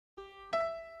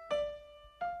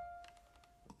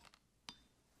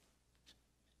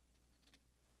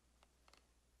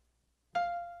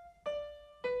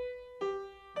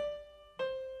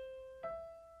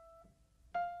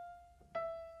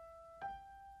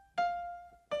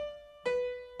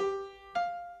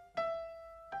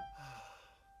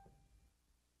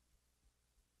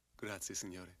Grazie,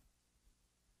 signore.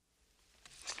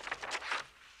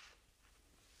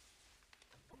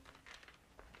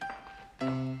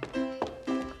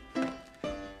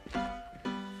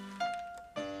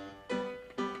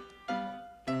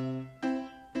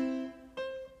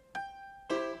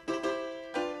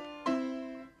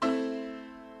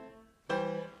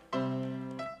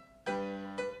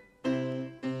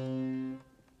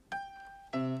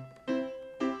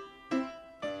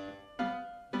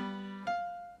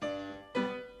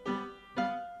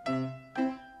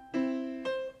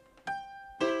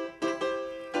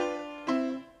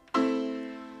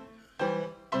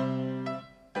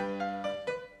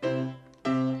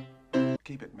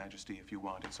 Keep it, Majesty, if you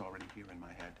want. It's already here in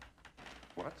my head.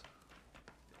 What?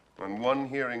 On one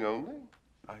hearing only?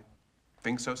 I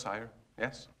think so, sire.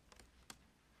 Yes.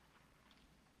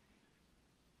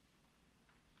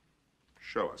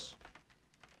 Show us.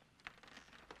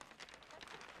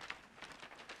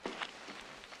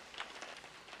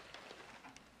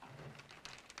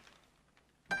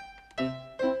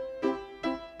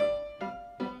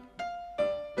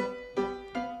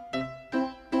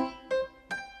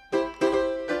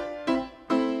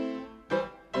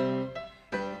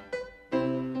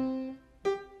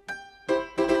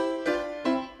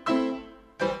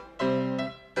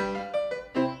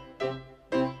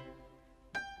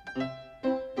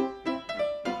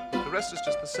 The rest is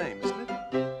just the same, isn't it?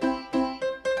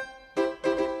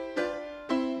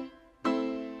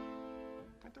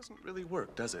 It doesn't really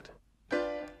work, does it? Did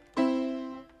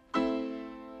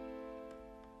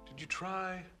you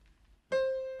try?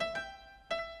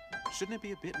 Shouldn't it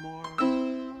be a bit more?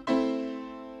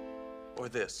 Or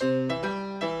this?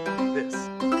 This?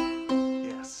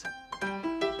 Yes.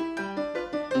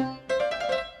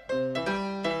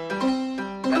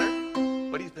 Better?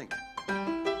 What do you think?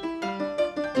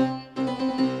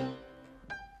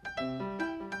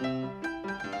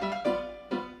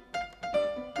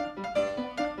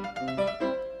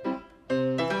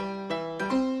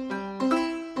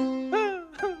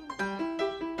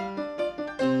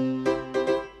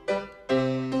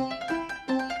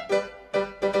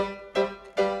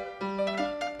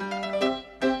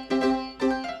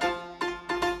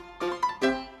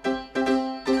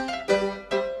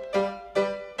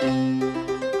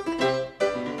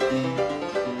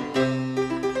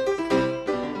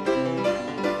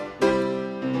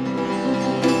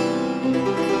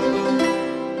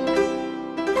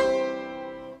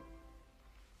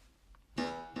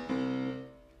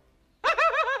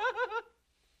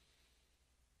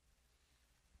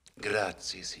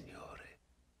 Grazie, signore.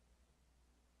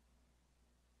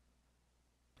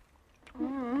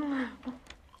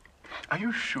 Are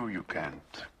you sure you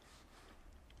can't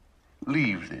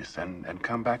leave this and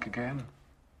come back again?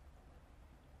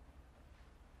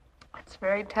 It's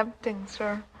very tempting,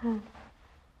 sir.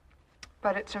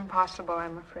 But it's impossible,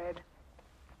 I'm afraid.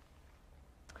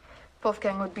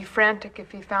 Wolfgang would be frantic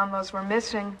if he found those were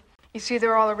missing. You see,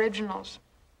 they're all originals.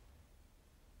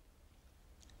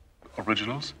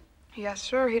 Originals? Yes,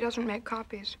 sir. He doesn't make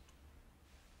copies.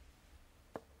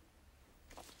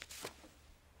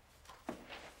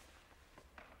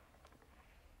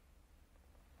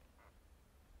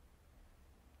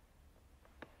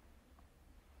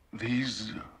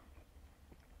 These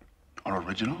are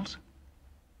originals?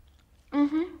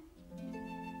 Mm-hmm.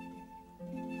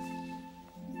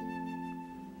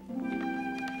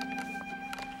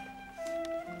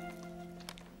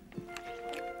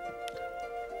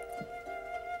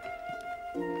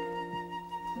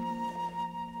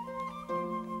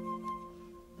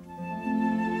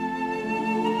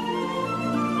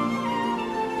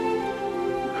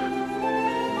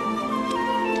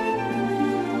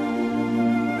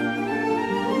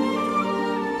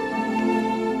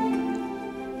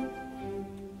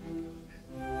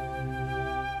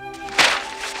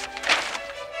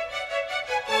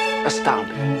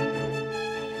 Astounding.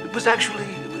 It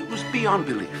was beyond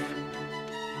belief.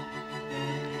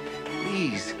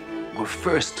 These were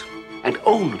first and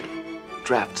only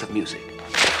drafts of music.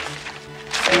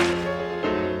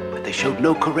 But they showed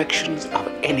no corrections of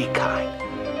any kind.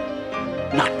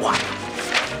 Not one.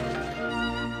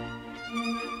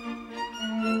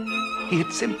 He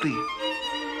had simply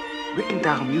written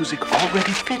down music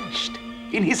already finished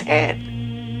in his head.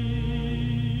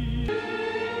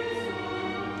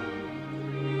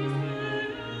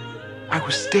 I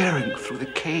was staring through the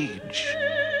cage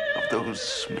of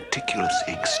those meticulous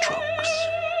ink strokes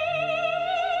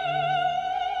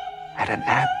at an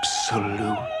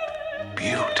absolute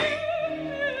beauty.